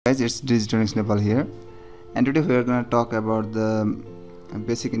Guys, it's digitronixnepali here, and today we are going to talk about the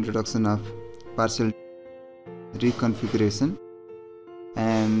basic introduction of partial reconfiguration.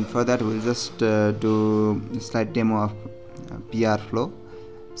 And for that we'll just do a slight demo of PR flow.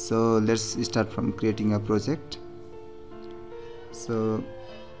 So let's start from creating a project. So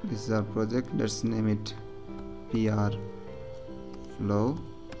this is our project. Let's name it PR flow,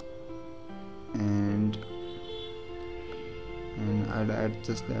 and I'll add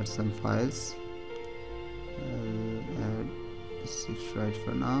some files. I'll add shift right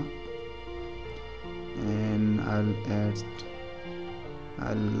for now, and I'll add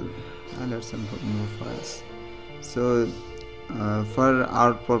some more files. So for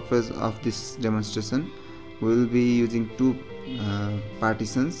our purpose of this demonstration, we will be using two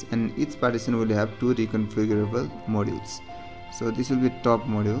partisans, and each partition will have two reconfigurable modules. So this will be top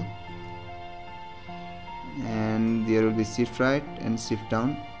module, and there will be shift right and shift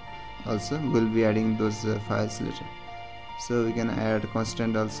down. Also we'll be adding those files later. So we can add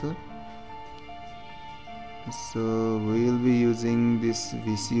constraint also. So we will be using this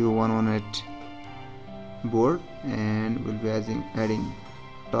VCU118 board, and we'll be adding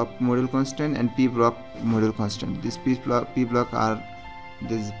top module constraint and P block module constraint. This P block are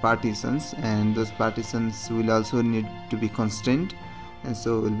these partisans, and those partisans will also need to be constrained, and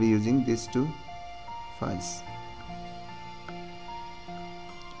so we'll be using these two files.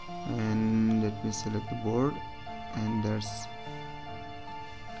 And let me select the board, and that's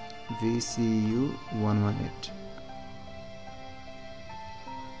VCU118.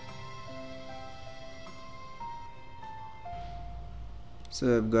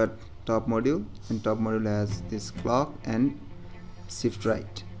 So I've got top module, and top module has this clock and shift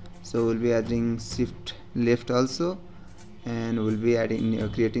right. So we'll be adding shift left also, and we'll be adding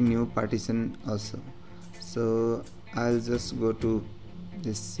creating new partition also. So I'll just go to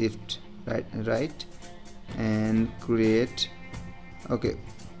this shift right and create. Okay,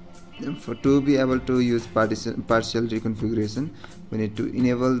 to be able to use partial reconfiguration, we need to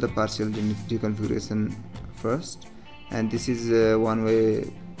enable the partial reconfiguration first, and this is a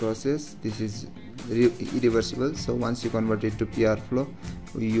one-way process. This is irreversible, so once you convert it to PR flow,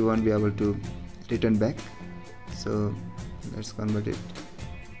 you won't be able to return back. So let's convert it.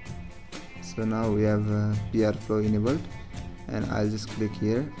 So now we have PR flow enabled, and I'll just click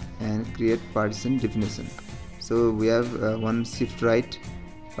here and create partition definition. So we have one shift right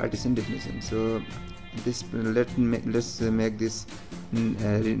partition definition. So this let's make this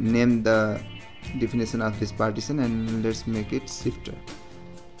name the definition of this partition, and let's make it shifter,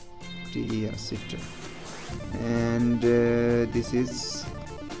 shifter, and this is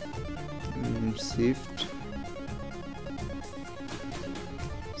shift.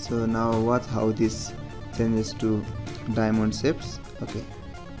 So now how this changes to diamond shapes. Okay,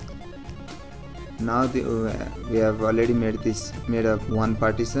 now we have already made up one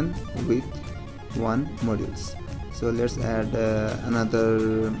partition with one modules. So let's add another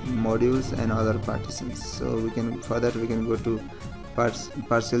modules and other partitions. So for that we can go to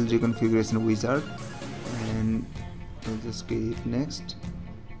partial reconfiguration wizard, and we'll just click next,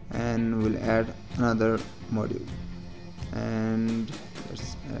 and we'll add another module, and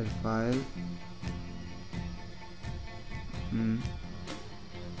let's add file,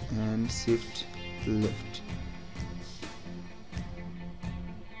 and shift left,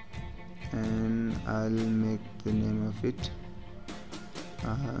 and I'll make the name of it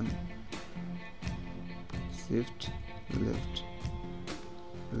shift left.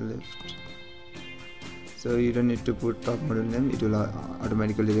 So you don't need to put top module name, it will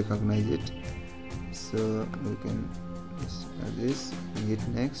automatically recognize it. So we can just add this, hit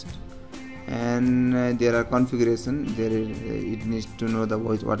next, and there are configuration. It needs to know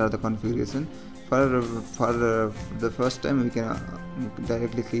what are the configuration. For the first time, we can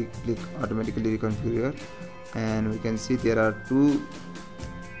directly click automatically reconfigure, and we can see there are two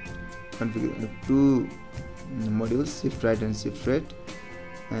modules, shift right and shift right.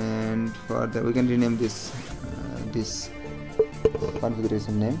 And for that we can rename this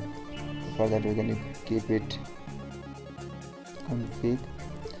configuration name. For that we can keep it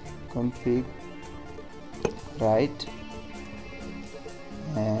config right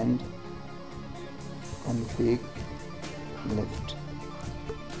and config left.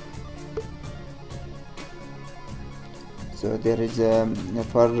 So there is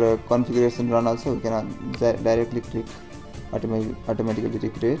for configuration run also, we can directly click automatically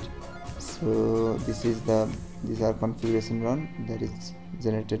recreate. So these are configuration run that is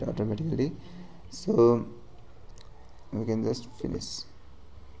generated automatically. So we can just finish.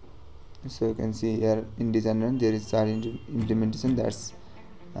 So you can see here in design run there is child implementation, that's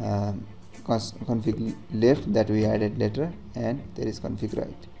config left that we added later, and there is config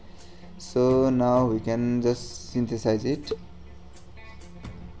right. So now we can just synthesize it,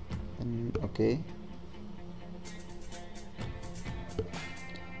 and okay,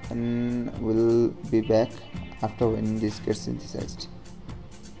 and we'll be back after when this gets synthesized.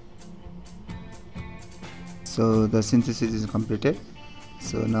 So the synthesis is completed.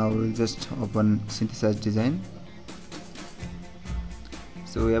 So now we'll just open synthesize design.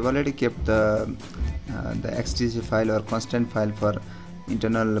 So we have already kept the XTC file or constraint file for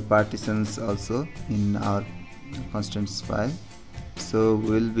internal partisans also in our constraints file. So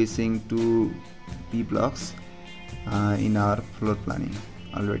we'll be seeing 2 P blocks in our floor planning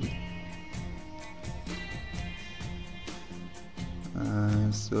already.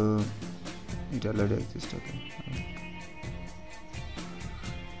 So it already exists. Okay.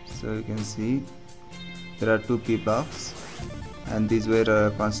 So you can see there are 2 P blocks, and these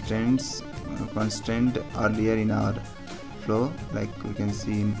were constraint earlier in our flow. Like we can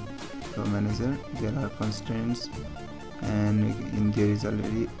see in flow manager there are constraints, and in there is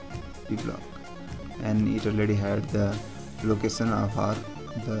already P block, and it already had the location of our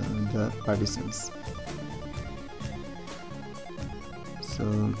the partisans.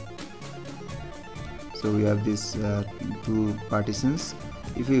 So we have these 2 partisans.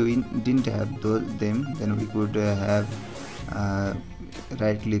 If we didn't have them, then we could have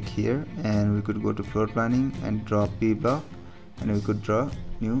right click here, and we could go to floor planning and draw P block, and we could draw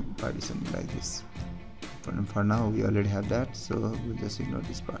new partition like this. For now we already have that, so we'll just ignore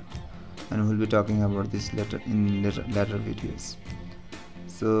this part, and we'll be talking about this later in later videos.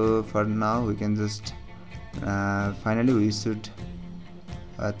 So for now we can just finally we should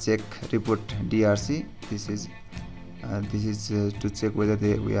check report DRC. This is to check whether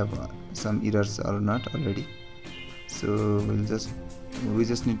we have some errors or not already. So we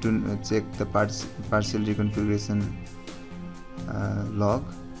just need to check the partial reconfiguration log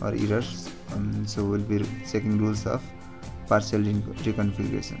or errors. So we'll be checking rules of partial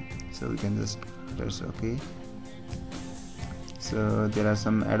reconfiguration. So we can just press OK. So there are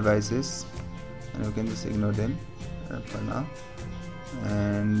some advices, and we can just ignore them for now.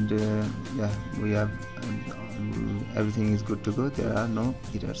 And yeah, we have everything is good to go. There are no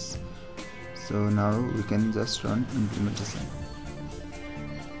errors. So now we can just run implementation,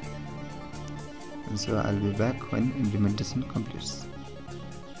 and so I'll be back when implementation completes.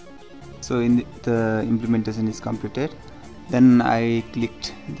 So the implementation is completed. Then I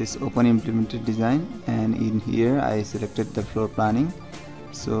clicked this open implemented design, and in here I selected the floor planning.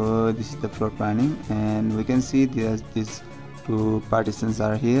 So this is the floor planning, and we can see there's this 2 partisans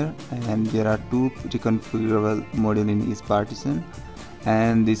are here, and there are 2 reconfigurable module in each partition,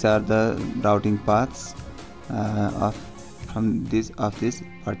 and these are the routing paths of these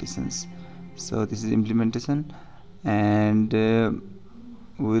partitions. So this is implementation, and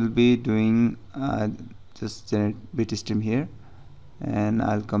we'll be doing just generate bitstream here, and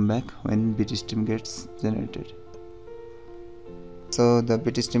I'll come back when bitstream gets generated. So the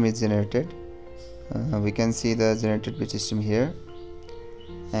bitstream is generated. We can see the generated bitstream here,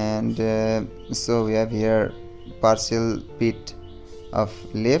 and so we have here partial bit of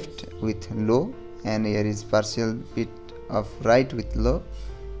left with low, and here is partial bit of right with low,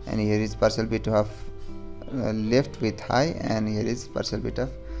 and here is partial bit of left with high, and here is partial bit of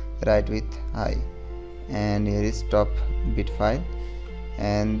right with high, and here is top bit file,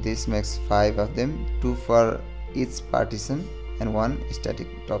 and this makes 5 of them, 2 for each partition and 1 static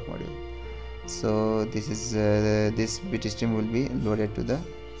top module. So this is this bitstream will be loaded to the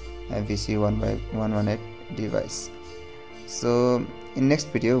VC118 device. So in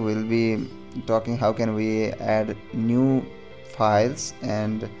next video we'll be talking how can we add new files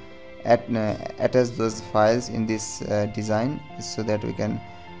and attach those files in this design, so that we can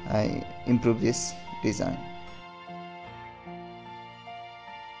improve this design.